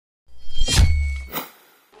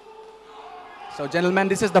So gentlemen,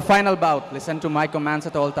 this is the final bout. Listen to my commands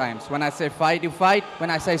at all times. When I say fight, you fight. When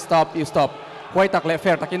I say stop, you stop. Fair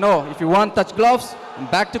takino. If you want, touch gloves and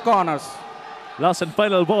back to corners. Last and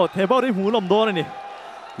final bout. Hey, bout him hulom don ni.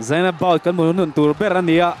 Zaina bout kan munun tur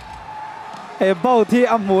berania. Hey, bout hi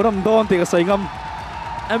amuram don tiga saingam.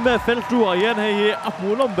 MFL tu ayan hey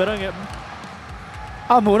hulom berang.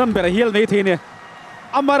 Amuram berahil ni thi ni.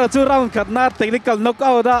 Amara chu round katna technical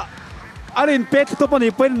knockout da. Arin pet tu pani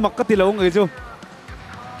pen makati long ngai chu.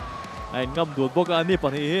 Ai ngam duat bok ani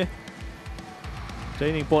pani.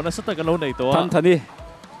 Training po na sa tagalaw na ito. Thani.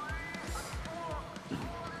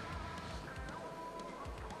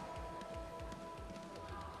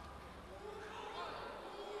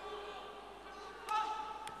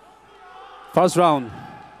 First round.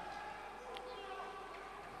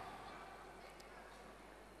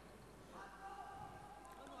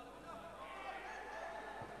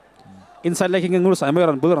 Inside leg ng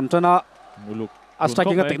Ngursaimawia ran bulan chana.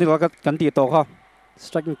 Striking technical kan ti to ka.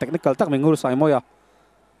 Striking technical tak Ngursaimawia.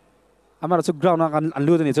 Amara chu ground kan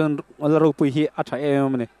anlu ni chon ro pui hi atha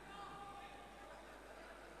em ni.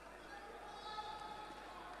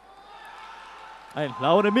 Ai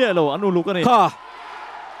lao ni mi lo anu lu kan ni. Ka.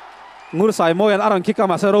 Ngursaimawia aran kick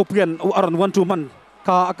ma sa ro pian aran 1-2 man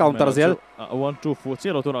ka counter zel. 1-2 fu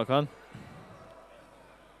che lo tu na kan.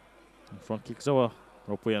 Front kick zawa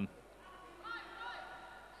ro pian.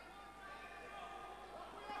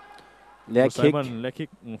 Leg kick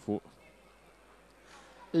fu.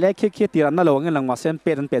 Leg kick hi tiran na lo ngin lang ma sem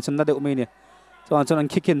pe an pe chun na de umi ni. Chuan chuan an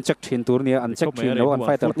kick in check thin tur ni an check thin lo an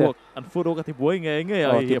fighter te. An footwork ka ti buai nge nge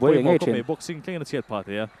ai hi buai nge thin boxing tleng na chiat pha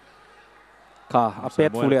te ya. Ka a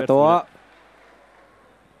pet fu le to a.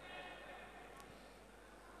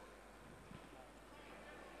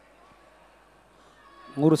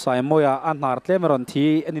 Ngursaimawia an nar tlemeron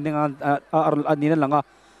thi ani ninga ani na langa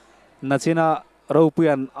na china ro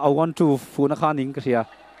puan a 1-2 fu na khaning ka ria.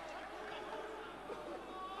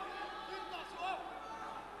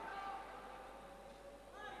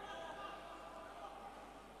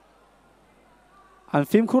 An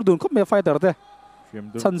film khurdun khop me fighter te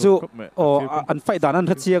chanju o an fight dan an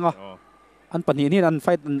thatchianga an pani ni an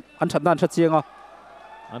fight an that dan thatchianga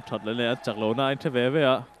an that le an chak lo na an the ve ve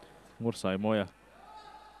a Ngursaimawia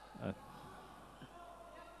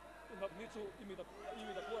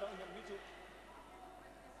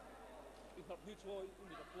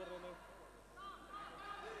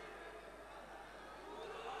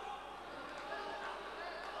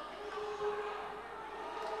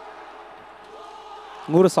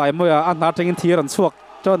Ngursaimawia an nar tengin thir an chuak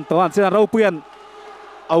chon to an china ro puan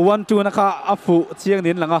a 1-2 na kha a fu chiang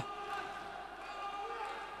nin langa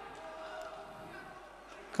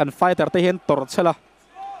kan fighter te hen tor chela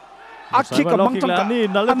a kick a mang chang ni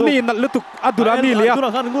nal lutuk adurani lia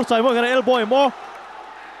adura kan Ngursaimawia kan elbow mo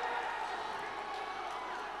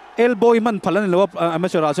elbow man phalan lo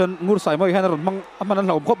amateur achon Ngursaimawia han ron mang aman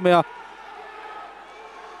lo khop me a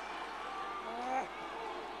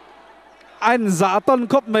anh giả tôn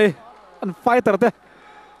khóc mày anh fighter thế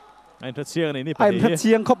anh thật chiang này anh thật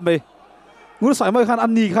chiang khóc mày Ngursaimawia khan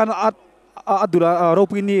anh ni khan adula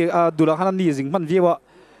ropi ni adula khan anh ni jing man viewa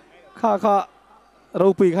kha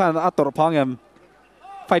ropi khan ator phang em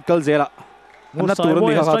fight kal zela anh tur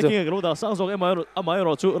ni kha striking ro da sang jong amai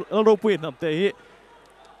ro chu ropi nam te hi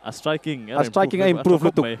a striking improve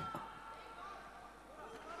lutuk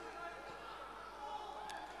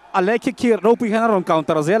ale kick ropi khan aron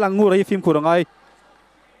counter zel angur hi film kurangai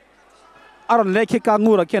aron le kick ka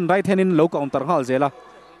ngura ken right hand in low counter hal zela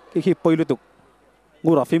ki poilu tuk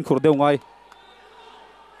ngura film khur deu ngai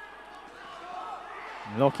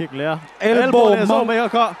low kick le elbow zo me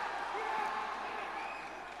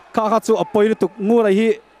ka chu a poilu tuk ngura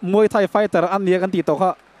hi Muay Thai fighter an nia kan ti to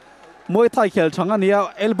kha Muay Thai khel thang ania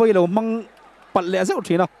elbow lo mang pat le zeu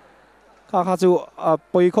thina ka chu a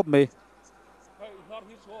poi khop me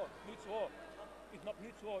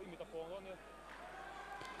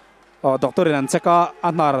Doktor in ceka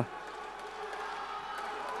anar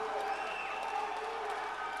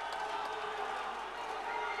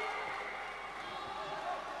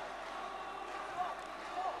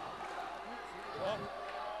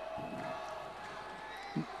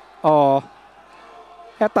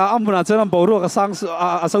heta ambuna chana boru ka sang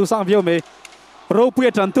asau sang view me ro pui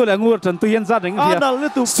tran tu le ngur tran tu yen za ding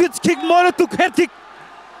via switch kick more to head kick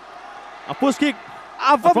a push kick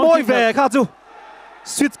ava moi ve kha chu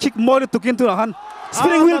switch kick more to kin tu han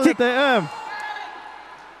spinning wheel kick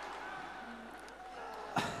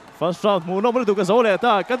first round mu no tu ka zo le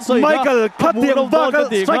ta kan soi Michael khatiam ba ka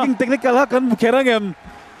striking technical ha kan kherang em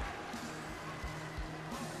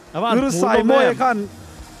Ngursaimawia khan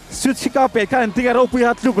suýt khi cao pet khăn tiếng rau pui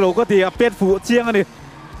hát lục lâu có thì pet phụ chiang anh đi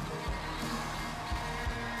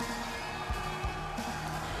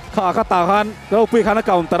khá khá tahan rau pui khá nó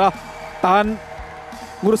cao tara tahan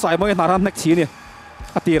Ngursaimawia naran next sini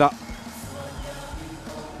atira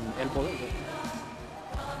elbow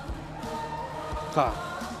khá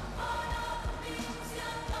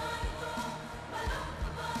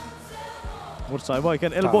Ngursaimawia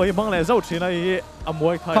kan elbow hi mang le zau thina hi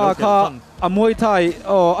amoi thai kha amoi thai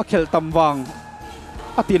akhel tam wang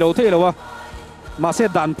ati lo the lo wa ma se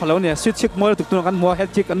dan phalo ne switch kick moi tuk tu kan mo head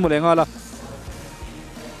kick kan mo lenga la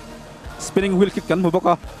spinning wheel kick kan mo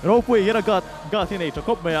boka ro pui hi ra gat hi nei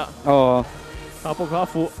thakop me a ha po kha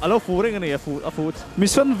fu alo fu ring ani fu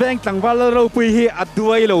mission veng tlangwal ro pui hi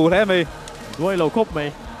aduai lo he me duai lo khop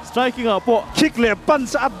me striking a po kick le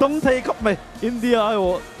punch a dong thei khop me India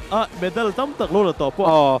ayo medal tam tak lo la to po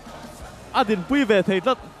adin pui ve thei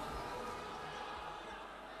tat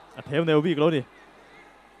thêm nêu bị lo đi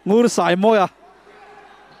Ngursaimawia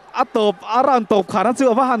atop aran top khana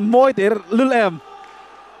chu wa han moi ter lul em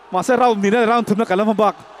ma se round ni na round thum na kalam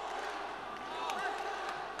bak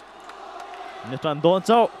ne tran don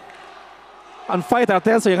chau an fighter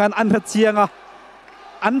te so yan an that chianga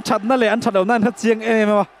an chat na le an chat na that chiang em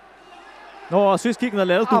ma no switch kick na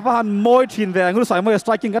le tu wa han moi thin ve Ngursaimawia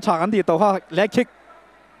striking ka thang an di to ha leg kick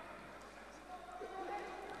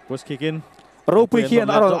push kick in ro pui khian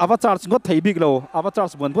aro ava charge ngot thei big lo ava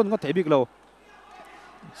charge bon bon ngot thei big lo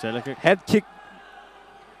head kick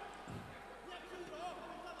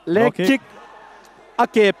leg kick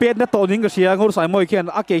ake pet na to ning ka sia Ngursaimawia khian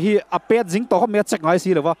ake hi a pet jing to me check ngai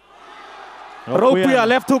si lo wa ro pui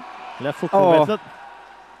left hook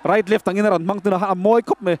right left tangin ran mang tu na ha moi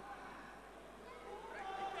khop me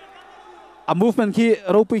a movement khi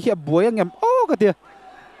ro pui hi boy ngem ka tia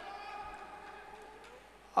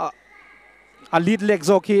a lead leg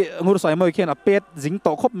zo khi Ngursaimawia khian a pet jing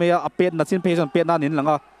to khop me a pet na chin patient pet na nin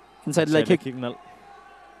langa inside leg kick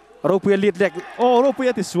ro pui lead leg ro pui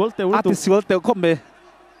ati sual te khop me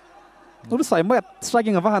Ngursaimawia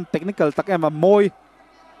striking a han technical tak em a moi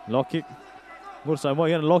low kick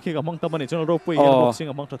Ngursaimawia hian low kick among tamani chon ro pui hian boxing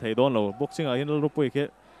among tha thei don lo boxing a hian ro pui ke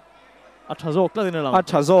a thazok la din lang a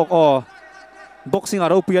thazok boxing a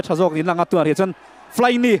ro pui a thazok din langa tu a chon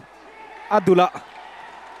fly ni adula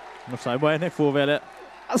Ngursaimawia ne fu vele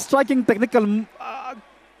striking technical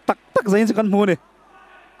tak zain kan mu ni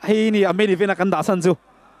hei ni ameni vena kan da san chu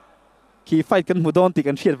ki fight kan mu don ti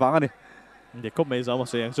kan thiat wang ani de kop mai zaw ma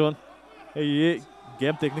se yang chon ei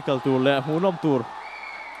game technical tur le hunom tur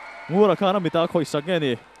ngura khana mita khoi sak nge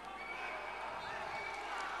ni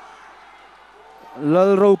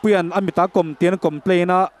LALROMAWIA amita kom tian complain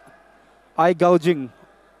na eye gouging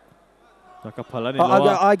ka phala ni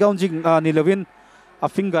lo eye gouging ni lovin a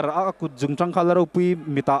finger a kut jung chang khala ro pui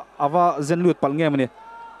mita awa zen lut pal nge mani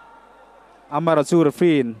amara chu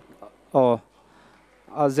refrain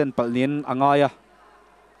a zen pal nin angaya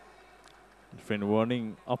friend warning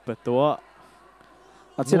up to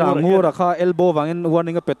achira ngura kha elbow wangin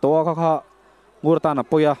warning a peto kha ngur ta na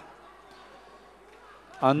poya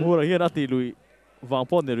an ngura hian ati lui wang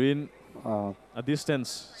pon ne rin a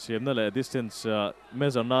distance siam na le distance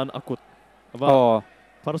measure nan akut ava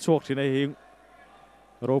par chok thina hi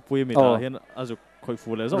ro pui mi ta hian azu khoi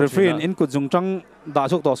fu le zo refrain in ku jung chang da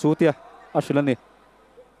chok to su tia ashilani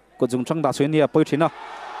ku jung chang da su ni a poi thina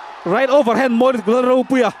right overhand more ro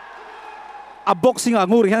pui a boxing a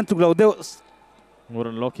nguri han tu lo de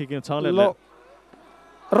nguran low kick in chang le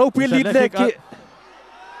ro pui lead leg ki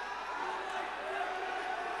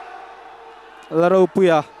ro pui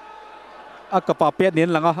a kapa pet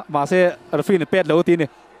nin langa ma se refrain pet lo ti ni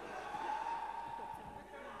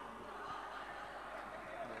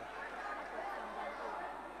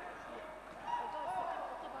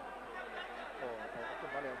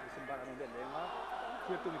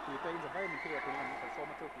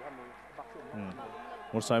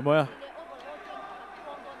Ngursaimawia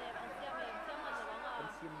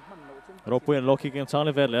ro pui low kick in chang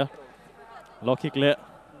le vel le low kick le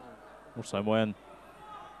Ngursaimawia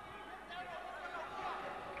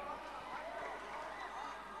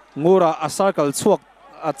ngura a circle chuak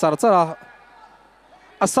a chara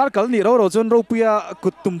a circle ni ro chon ro puya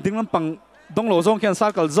kutum ding lam pang dong lo zong khian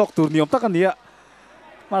circle jok tur niom tak ania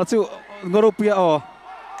mar chu ngoro puya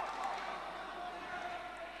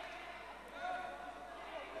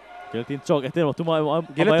Gelatin chok eten tu mai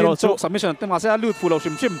Gelatin chok submission te ma se lut full of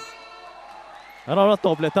shim ana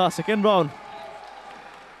top leta second round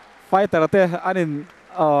fighter te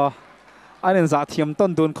anin za thiam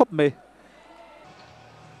ton dun khop me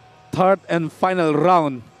third and final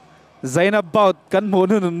round Zainab bout kan mo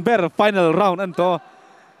nun ber final round an to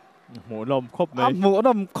Mũ lom khop mày. Mũ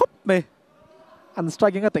lom khop mày. Anh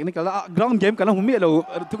striking cái technical là ground game cái nó không biết đâu,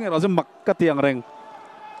 chúng em nói mặc cái tiếng reng.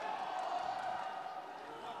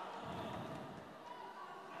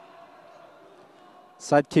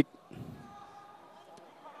 Side kick.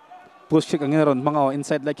 Push kick ang ngayon mga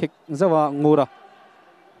inside leg kick zawa ngura.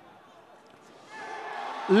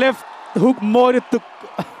 Left hook more tuk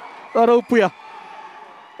Ropia.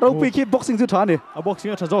 Ropi kickboxing tu thani. A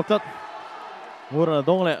boxing at jok tat. Ngura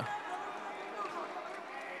dong le.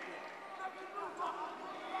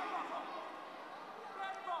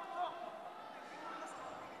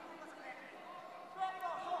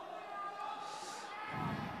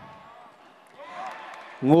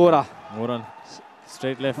 Ngura. Nguran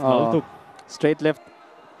straight left tuk. Straight left.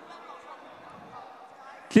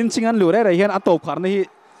 Clinching an lure ra hian atop khar ni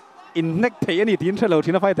in neck thei ani tin thelo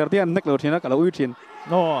thina fighter ti an neck lo thina kala ui thin.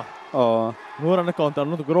 No. Nguran na counter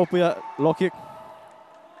no to Ropia low kick.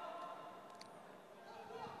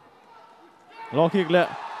 Low kick le.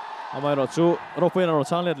 Amai ro chu Ropia na ro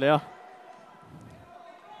chang let le a.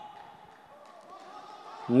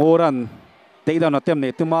 Nguran take down attempt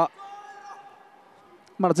ne tuma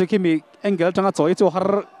mà chỉ khi mi angle chẳng hạn choi cho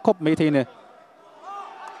har khop mấy thế này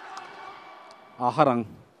harang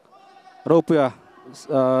Ropia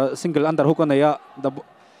single underhook này ya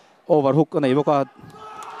overhook này bốc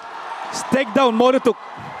stake down more tuk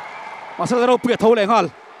mà sao Ropia thâu lại ngal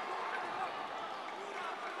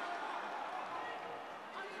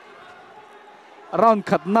round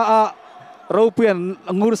cut na Ropia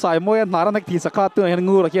Ngursaimawia nara nak thi sakha tu hian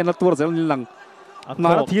ngur hian la tur zel lang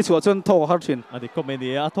nara thi chu chon tho har thin adi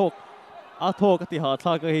comedy a thok ti ha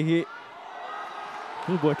thla ka hi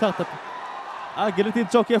hu boi thak ta a gelatin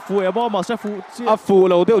chok ke fu e ba ma sa fu chi a fu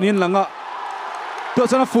lo deu nin langa to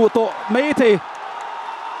chana fu to mai the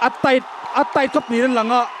a tai kop ni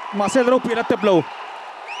langa ma se Ropia la tep lo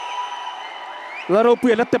la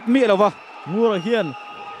Ropia la tep mi lo wa ngur hian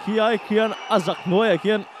khian azak noi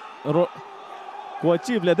hian qua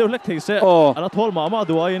chip le deu lek thei se ala thol ma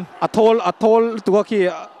duain a thol tu ki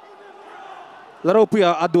la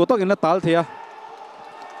Ropia a du to in la tal thea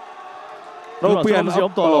Ropia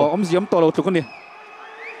om ziam to lo tu ni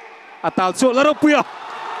a tal chu la Ropia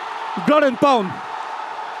ground and pound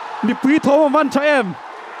ni pi tho man cha em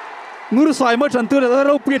Ngursaimawia chan tu la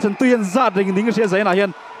Ropia chan tu yan za ring ning se zai na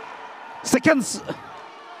hian seconds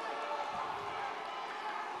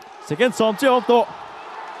som che om to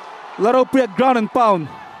la Ropia ground and pound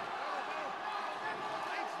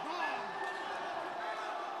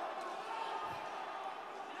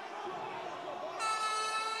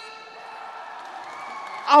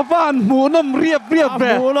avan munam riep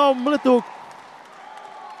ve munam letuk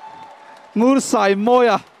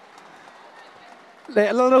Ngursaimawia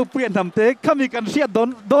le la Ropia hnampte khami kan sia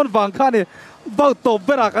don wang kha ni bau to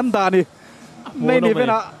bera kan da ni nei ni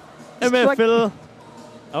bena MFL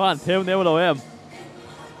avan theo neu lo em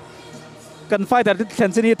kan fighter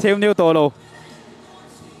thlen chini theo neu to lo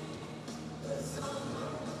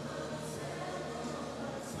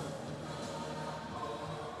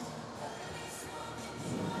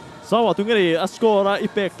sawa tungeri ascora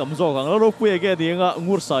ipek tamzo gang Ropia ge dinga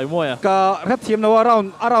Ngursaimawia ka red team no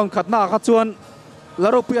around khatna kha chuan la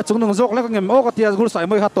Ropia chung nong jok la ngem o ka tia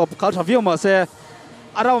Ngursaimawia top khal thaviu ma se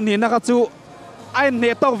around ni na ka chu ai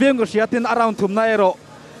ne tok vieng ko sia tin around thum na ero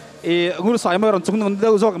e Ngursaimawia ron chung nong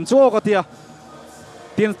deu jok am chu ka tia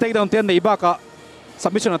tin take down ten nei ba ka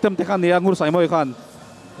submission attempt te khan ne Ngursaimawia khan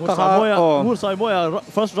Ngursaimawia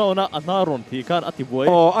first round na anaron thi khan ati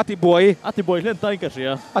boy len tai ka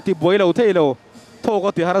ria ati boy lo thei lo tho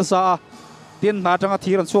ko ti har sa tin na tanga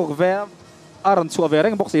thi ran chuak ve aran chu ve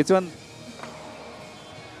reng box e chuan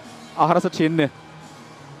a har sa thin ne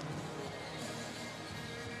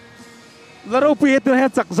la Ropia tu he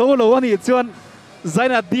chak zo lo ani chuan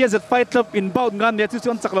zaina DZ fight club inbound ngan ne chu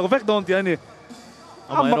chuan chak lo vek don ti ani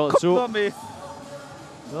amai ro chu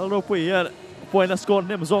la Ropia point score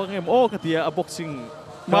nem zo ngem o ka tia a boxing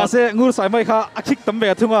ma se Ngursaimawia kha a kick tam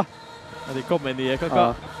ve thunga adi comedy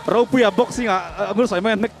ka Ropia boxing a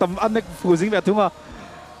Ngursaimawia nek tam anek fuzing ve thunga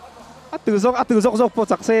atu zok po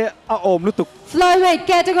chak se a om lutuk flyweight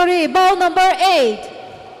category bout number 8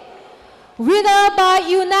 winner by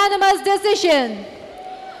unanimous decision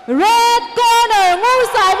red corner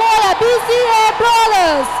Ngursaimawia BCA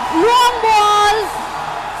Brawlers long balls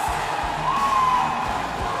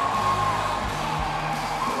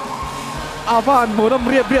avan munam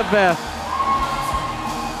riep ve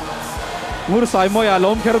Ngursaimawia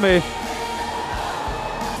lom kher me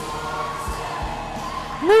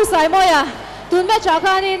Ngursaimawia tun me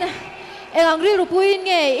chakanin engang ri rupuin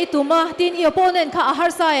nge ituma tin I opponent kha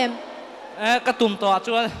ahar saem katum to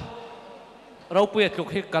chuan rau puya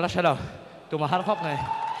kuk hi kala shalo tu ma har khop ngai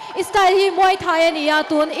style hi Muay Thai ania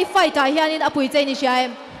tun i fighter hianin apui chei ni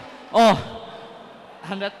siam oh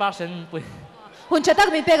 100% pui hun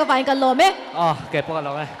chatak min pe ka vain kan lo me oh ke po ka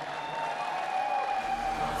lo ngai